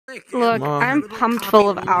Look, I'm pumped full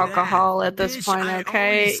of alcohol at this point,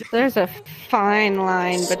 okay? There's a fine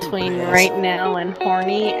line between right now and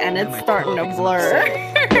horny, and it's starting to blur.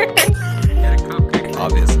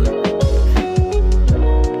 Obviously.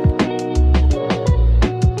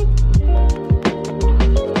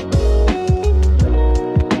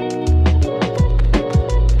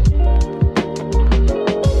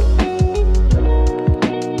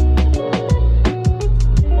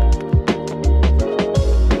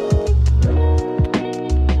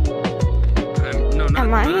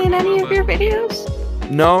 Am I in any of your videos?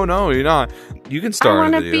 No, you're not. You can start. I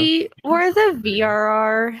want to be where the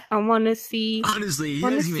VRR. I want to see. Honestly, he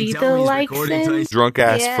Want to doesn't see even the tell me he's likes recording in. Drunk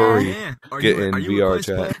ass furry. Yeah. Get in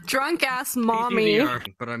VRChat. Drunk ass mommy.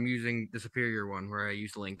 But I'm using the superior one where I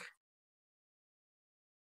use Link.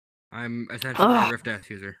 I'm essentially a Rift S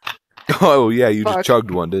user. Oh yeah, you Fuck. just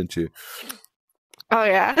chugged one, didn't you? Oh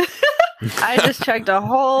yeah. I just chugged a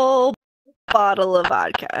whole bottle of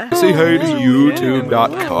vodka. Say hi to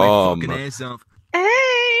YouTube.com. Fucking ass off.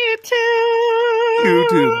 Hey,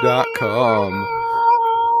 YouTube.com.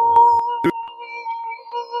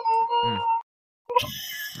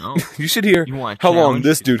 Oh, You should hear you want how long challenge?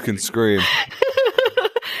 this dude can scream.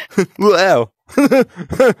 Wow.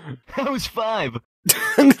 That was 5.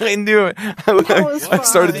 I knew it. I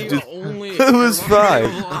started to do. It was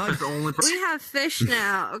 5. We have fish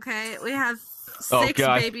now, okay? We have Oh, 6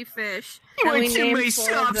 God. baby fish. You And we went to named my 4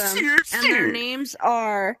 shop, of them. sir, And their sir. names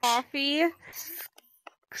are Coffee,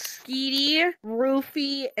 Skeety,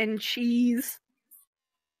 Roofy, and Cheese.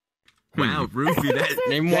 Wow, Roofy, that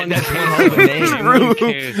Name one. that's one hell of a name.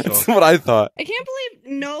 True. That's what I thought. I can't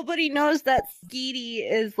believe nobody knows that Skeety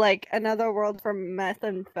is like another word for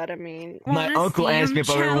methamphetamine. My Wanna uncle see asked me him if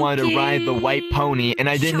I ever wanted to ride the white chunky? pony, and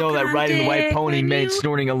I didn't know that Suck on riding the white dick pony when meant you-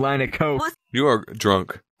 snorting a line of coke. What? You are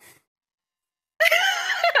drunk.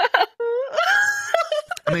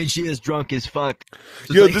 I mean, she is drunk as fuck.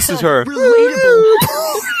 So Yo, it's this is her.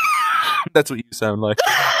 Relatable. That's what you sound like.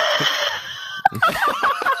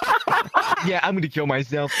 Yeah, I'm gonna kill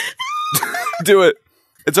myself. Do it.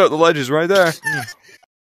 It's out the ledges right there.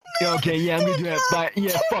 Okay, yeah, I'm gonna do that. Bye.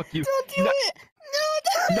 Yeah, fuck you. Don't do No. it!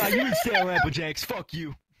 No, Nah, you can stay on Applejacks. Fuck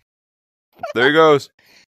you. There he goes.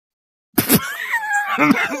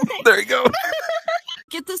 There he goes.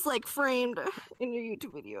 Get this like framed in your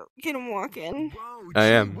YouTube video. Get him walking. Bro, I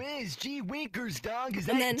am. Whiz, G Winkers, dog. Is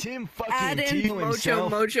And that then Tim Add fucking in T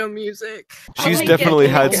himself? Mojo music. She's Let me definitely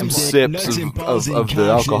get- had let some me sips of the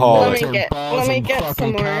alcohol. Let me get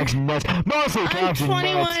some more. I'm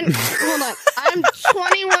 21. Hold on. I'm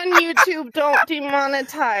 21. YouTube don't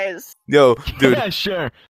demonetize. Yo, dude, Yeah,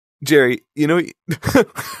 sure. Jerry, you know.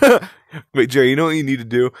 Wait, Jerry, you know what you need to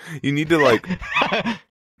do? You need to like.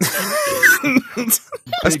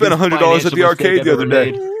 I spent $100 at the arcade the other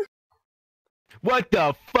day. What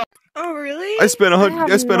the fuck? Oh really? I spent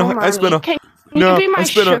Can no, you be my I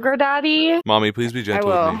spent sugar daddy? Mommy, please be I gentle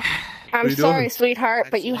will. with me. I'm you sorry, doing? sweetheart,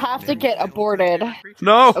 but you have to get aborted.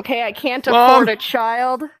 No, Okay, I can't Mom. afford a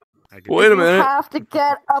child. wait a You minute. have to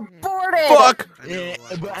get aborted. Fuck! Yeah,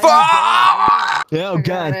 but- Fuck! Oh I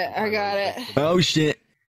god. got it. Oh shit.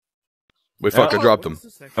 Wait, fuck! I dropped him.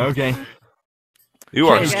 Okay. You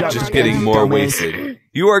are Okay, just okay. getting more wasted.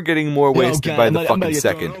 You are getting more wasted God, by I'm the about to fucking get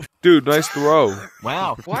second. thrown. Dude, nice throw.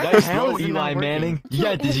 Wow. What Nice the hell throw, is Eli not working? Manning. You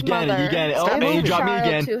got this. You got it. You got it. Oh, Send man, you the dropped me child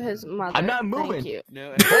again. to his mother. I'm not Thank moving. you.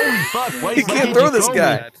 Holy fuck. Why You can't throw this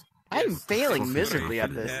guy. I'm failing miserably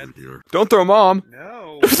at this. Don't throw mom.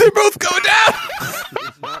 No. They're both going down.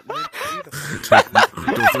 It's not meant to be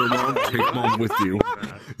the Don't throw mom. Take mom with you.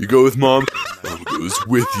 You go with mom. Mom goes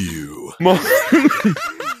with you. Mom.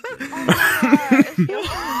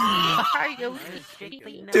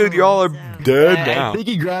 Dude, y'all are dead I now. think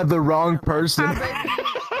he grabbed the wrong person.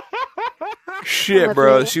 Shit,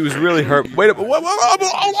 bro. She was really hurt. Wait up. What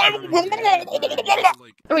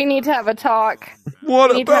We need to have a talk. We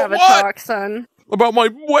need to about have a what? talk, son. About my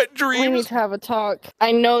wet We need dreams? to have a talk.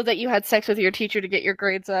 I know that you had sex with your teacher to get your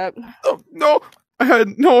grades up. Oh, no, I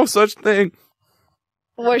had no such thing.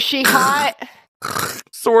 Was she hot?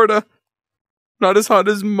 Sorta. Not as hot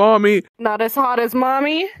as mommy. Not as hot as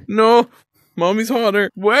mommy? No, mommy's hotter.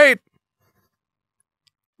 Wait.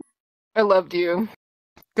 I loved you.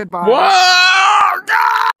 Goodbye. Whoa!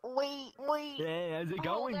 Wait. Hey, how's it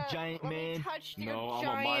going, giant man? No, I'm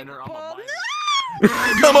a minor. I'm a minor.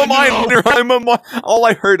 I'm a minor. I'm a minor. All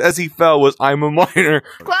I heard as he fell was, I'm a minor.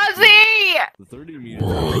 Classy! 30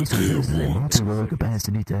 meters. This is a multi-roller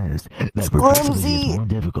capacity test that progressively gets more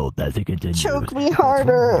difficult as it continues. Choke me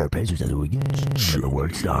harder. Pacers as we begin, and the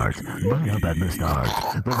work starts. Burn up at the start.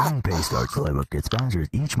 The running pace starts to let gets faster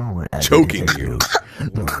each moment as Choking it continues.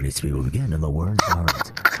 The running speed will begin and the word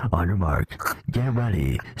starts. On your mark, get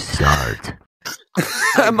ready, start.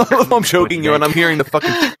 I'm choking you and I'm hearing the fucking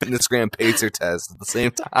Instagram pacer test at the same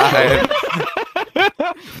time.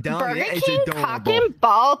 Burger King cock and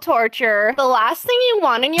ball torture. The last thing you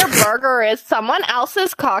want in your burger is someone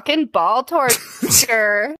else's cock and ball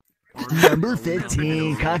torture. Number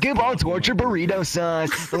 15, cock and ball torture burrito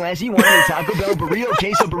sauce. The last you want is Taco Bell burrito,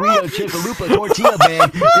 queso burrito, chalupa tortilla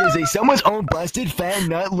bag. It is a someone's own busted fat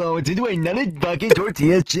nut loads into a nutted fucking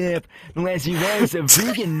tortilla chip. The last you want is a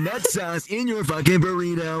vegan nut sauce in your fucking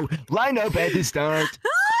burrito. Line up at the start.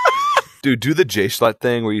 Dude, do the J-Slut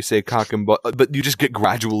thing where you say cock and ball, but you just get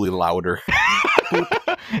gradually louder.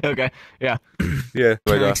 Okay, yeah. Yeah.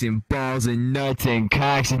 Cocks and balls and nuts and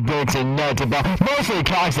cocks and dicks and nuts and balls. Mostly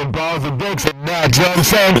cocks and balls and dicks and nuts, you know what I'm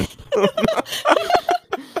saying?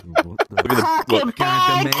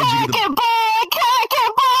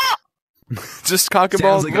 Just cock and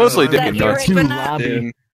balls, like mostly dick and nuts. Too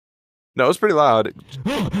lobby. No, it's pretty loud.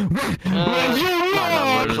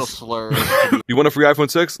 You want a free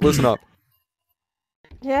iPhone 6? Listen up.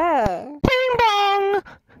 Yeah. Bing bong!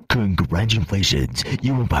 Congratulations!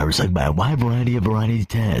 You were power sucked by a wide variety of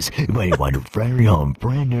tests. Waiting on your very own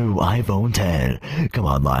brand new iPhone 10. Come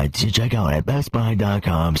online to check out at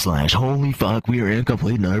bestbuy.com/holy fuck, we are in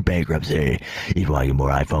complete and utter bankruptcy. If you want to get more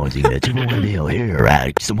iPhones, you get a 2-for-1 deal here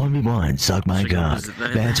at 1v1 Suck My Cock.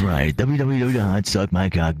 That's right,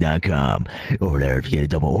 www.suckmycock.com. Over there, if you get a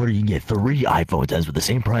double order, you can get 3 iPhone 10s for the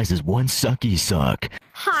same price as 1 sucky suck.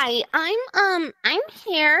 Hi, I'm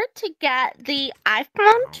here to get the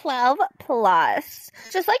iPhone 12 Plus.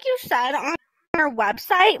 Just like you said on our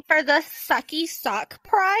website for the sucky suck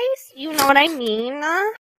price. You know what I mean?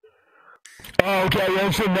 Okay,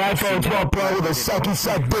 it's an iPhone 12 Pro with a sucky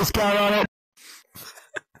suck discount on it.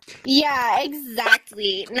 Yeah,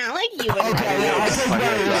 exactly. Not like you and Okay, yeah, I think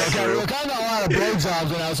look, I got a lot of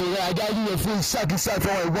blowjobs now, so yeah, I gotta give you a free sucky suck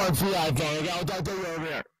for only 1 free iPhone. Okay, I'll talk to you over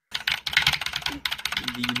here.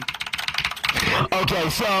 Okay,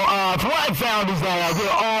 so from what I found is that we're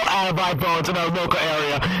all out of iPhones in our local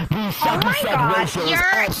area. The sucky suck ratio is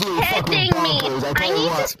absolutely fucking kidding me. bonkers. I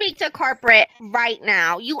need to speak to corporate right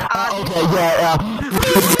now. You obviously... Okay, yeah.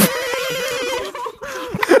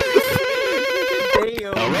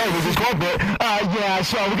 Alright, this is corporate. Yeah,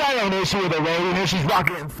 so we got an issue with a lady here. She's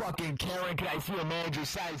rocking in fucking Karen. Can I see a manager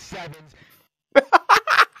size 7s?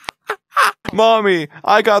 Mommy,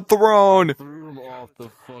 I got thrown. Threw him off the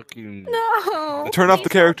fucking. No. Turn off the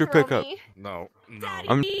Please character don't throw pickup. me. No. Daddy,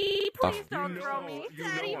 please don't throw me.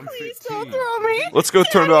 Daddy, I'm please 15. don't throw me. Let's go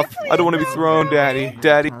turn it off. I don't want to be Daddy, thrown, Daddy.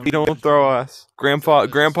 Daddy, don't throw us. Grandpa. I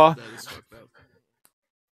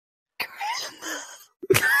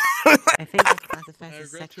think it's classified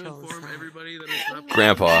as sexual assault.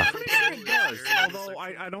 Grandpa. Although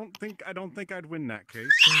I don't think I'd win that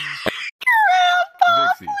case.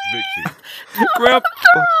 Vixie. Grandpa.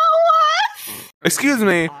 Excuse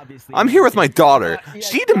me. I'm here with my daughter.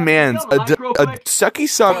 She demands a sucky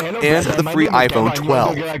suck and the free iPhone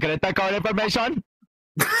 12. It's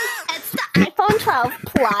the iPhone 12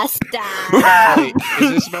 Plus, Dad. Wait, is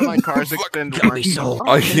this about my car's extended warranty?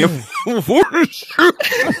 I can't afford it.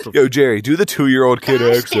 Yo, Jerry, do the 2-year-old kid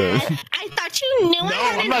accent. Dad, I thought you knew I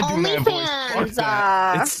had an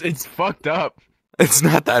OnlyFans. It's fucked up. It's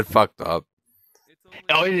not that fucked up.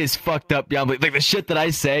 Oh, it is fucked up. Yeah, like the shit that I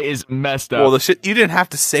say is messed up. Well, the shit, you didn't have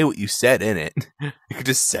to say what you said in it. You could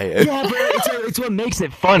just say it. Yeah, but it's what makes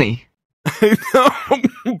it funny. I know.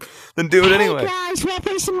 Then do it anyway. Hey guys, wanna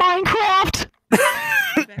play some Minecraft?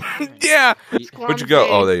 Yeah. Where'd you go?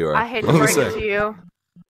 Oh, there you are. I hate to break it to you,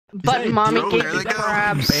 but mommy gave me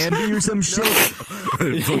crabs. Bambi or some shit.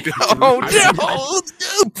 Oh no!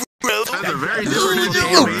 That's a very different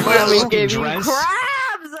Mommy gave me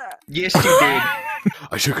crabs. Yes, you did.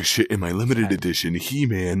 I took a shit in my limited edition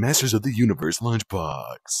He-Man Masters of the Universe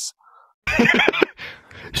lunchbox.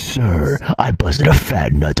 Sir, I busted a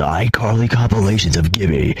fat nut to iCarly compilations of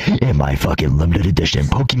Gibby in my fucking limited edition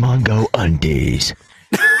Pokemon Go undies.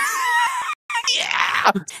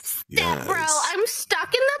 Yeah! Step bro, I'm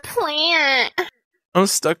stuck in the plant. I'm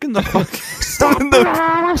stuck in the fucking...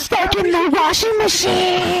 I'm stuck in the washing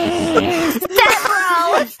machine. Step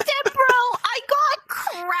bro, I got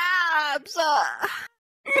crabs.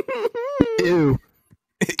 Ew.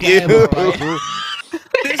 Ew.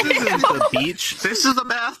 This isn't the beach. This is a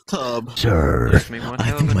bathtub. Sir, I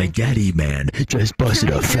think my daddy man just busted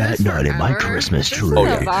a fat nut in my Christmas tree.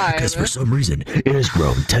 Because for some reason, it has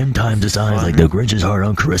grown 10 times the size like the Grinch's heart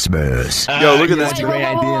on Christmas. Yo, look at That's that. a great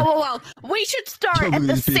idea. Whoa. We should start at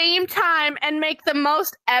the same time and make the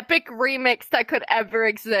most epic remix that could ever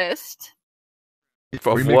exist. Of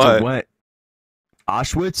Remix what? of what?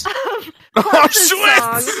 Auschwitz?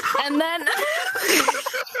 Auschwitz! Song, and then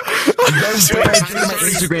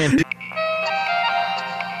Instagram.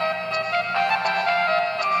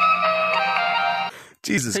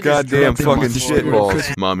 Jesus They just goddamn dropped in fucking my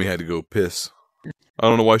shitballs. Mommy had to go piss. I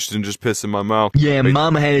don't know why she didn't just piss in my mouth. Yeah, Wait,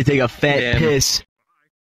 Mama had to take a fat piss.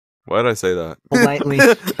 why did I say that? Politely.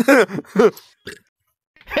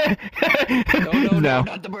 No.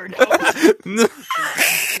 Not the bird.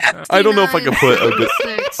 I don't know if I can put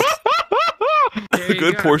a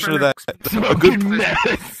good portion of that.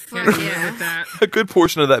 A good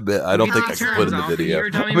portion of that bit. I don't think I can put in the video.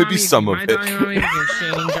 Maybe some of it.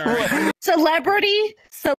 celebrity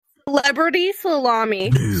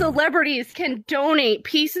salami. Celebrities can donate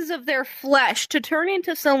pieces of their flesh to turn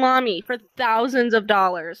into salami for thousands of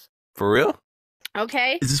dollars. For real?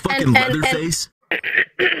 Okay? Is this fucking Leatherface?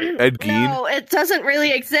 Ed Gein? No, it doesn't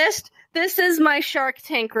really exist. This is my Shark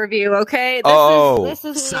Tank review, okay? This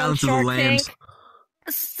is Silence of the Shark Lambs. Tank.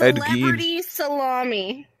 Ed Gein. Celebrity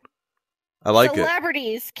salami. I like it.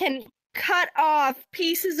 Celebrities can cut off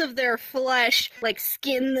pieces of their flesh, like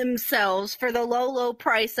skin themselves, for the low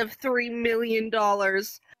price of $3 million.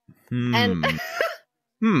 And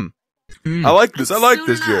I like this. I like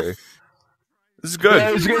this, Jerry. This is good.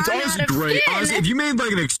 Yeah, it's honestly great. Honestly, if you made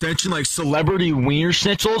like an extension like celebrity wiener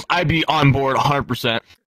schnitzels, I'd be on board 100%.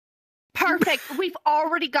 perfect. We've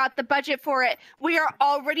already got the budget for it. We are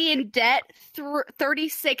already in debt through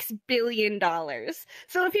 $36 billion.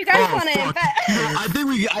 So if you guys want to invest,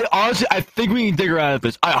 I think we can figure out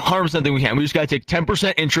this. I 100% think we can. We just gotta take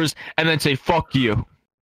 10% interest and then say fuck you.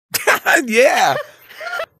 Yeah.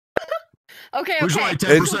 okay. Which is like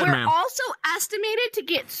 10%, So we're man. also estimated to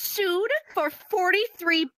get sued for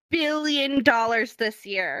 $43 billion this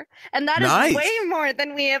year, and that Nice. is way more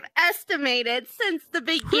than we have estimated since the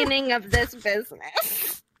beginning of this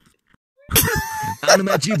business. I don't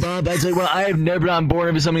know about you, Bob. I tell you what, I have never been on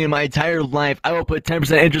board with something in my entire life. I will put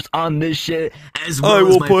 10% interest on this shit. As I well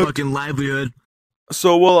will as my put- fucking livelihood.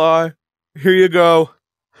 So will I. Here you go.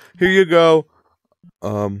 Here you go.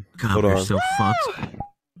 God, hold we're on. so fucked.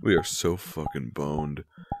 We are so fucking boned.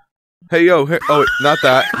 Hey, yo. Hey, oh, wait, not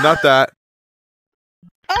that. Not that.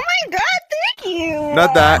 Oh my god, thank you!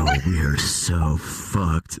 Not that. Oh, we are so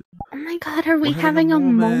fucked. Oh my god, are we We're having a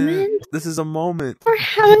moment? This is a moment. We're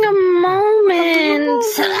having a moment!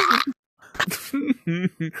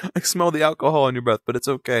 I smell the alcohol in your breath, but it's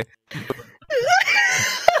okay.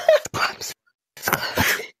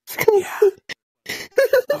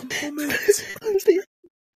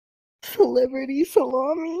 Celebrity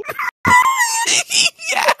salami.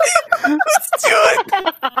 Yeah, let's do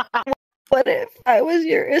it. What if I was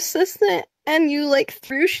your assistant and you like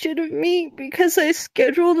threw shit at me because I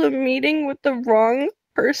scheduled a meeting with the wrong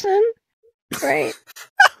person? Right?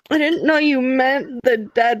 I didn't know you meant the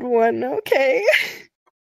dead one, okay?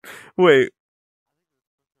 Wait.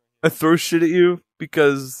 I throw shit at you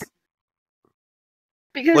because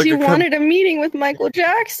Because Like you a com- wanted a meeting with Michael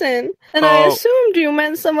Jackson, and I Oh. assumed you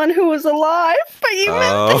meant someone who was alive, but you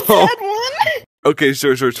meant the Oh. dead one. Okay,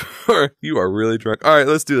 sure. You are really drunk. All right,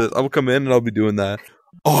 let's do this. I'll come in and I'll be doing that.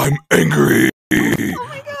 I'm angry. Oh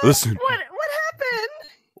my god! Listen. What happened?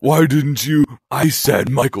 Why didn't you? I said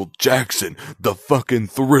Michael Jackson, the fucking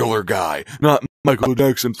Thriller guy, not Michael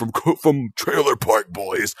Jackson from Trailer Park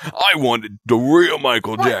Boys. I wanted the real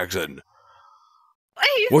Michael Jackson.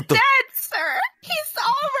 He's What the- dead, sir. He's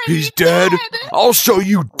already He's dead. I'll show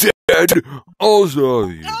you dead. I'll show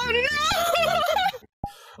you. Oh no!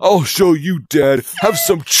 I'll show you dead. Have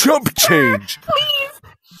some chump change. Please!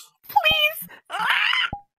 Ah!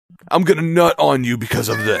 I'm gonna nut on you because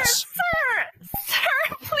of this.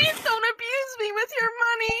 Sir, please don't abuse me with your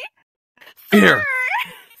money. Here,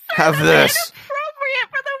 have this. Appropriate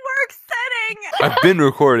for the work setting. I've been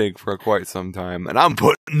recording for quite some time, and I'm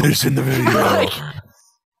putting this in the video.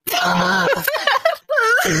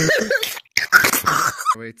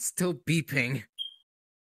 Wait, it's still beeping.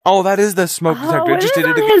 Oh, that is the smoke detector. I just did it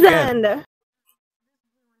on his again. end.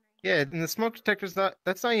 Yeah, and the smoke detector's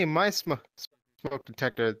that's not even my smoke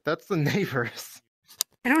detector. That's the neighbor's.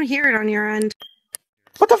 I don't hear it on your end.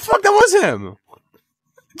 What the fuck? That was him.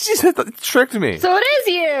 Jesus, that tricked me. So it is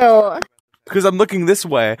you. because I'm looking this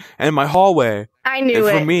way, and my hallway I knew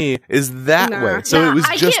for it. me is that way. So it was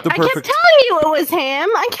I just the I kept perfect. telling you it was him.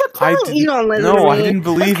 I kept telling you don't listen to No, me. I didn't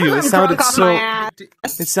believe you. It That's 'cause I'm sounded drunk off so. my ass.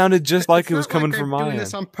 It sounded just like it was Not coming like from I'm my doing end.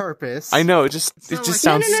 this on purpose. I know. It just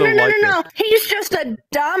sounds so like it. No. He's just a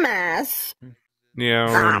dumbass. Yeah,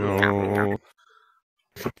 I know.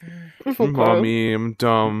 Mommy, I'm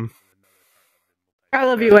dumb. I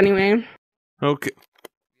love you anyway. Okay.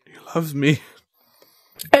 He loves me.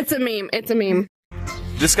 It's a meme. It's a meme.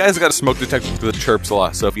 This guy's got a smoke detector that chirps a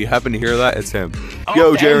lot, so if you happen to hear that, it's him. Oh,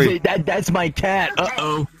 Yo, Jerry. That's my cat.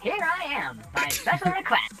 Uh-oh. Here I am, by special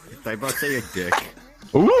request. I about to say a dick.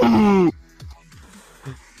 Ooh.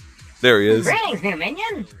 There he is. Greetings, new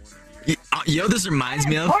minion. Yo, this reminds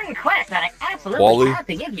me of... Important quest that I absolutely Wally. have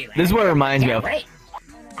to give you. This is what it reminds me of. Wait.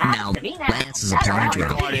 Now, Lance is a supply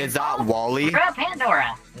drop. God, is that Wally? Grab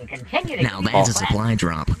Pandora and continue to Now, give me Lance is a quest supply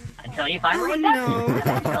drop. until you finally Don't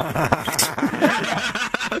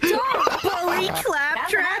bully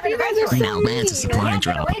Claptrap. You guys are so Now, Lance is a supply Get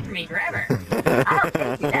drop. away from me forever. I'll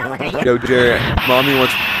take you down like a Yo, Jerry.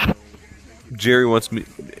 Jerry wants me.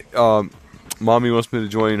 Mommy wants me to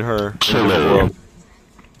join her.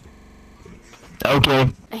 Okay.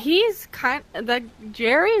 He's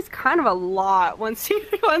Jerry's kind of a lot once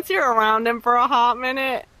you're around him for a hot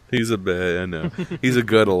minute. He's a bit. I know. He's a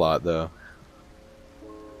good a lot though.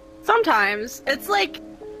 Sometimes it's like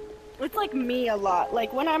me a lot.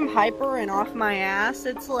 Like when I'm hyper and off my ass,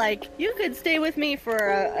 it's like you could stay with me for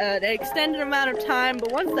an extended amount of time,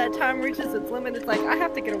 but once that time reaches its limit, it's like I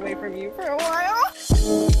have to get away from you for a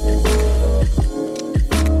while.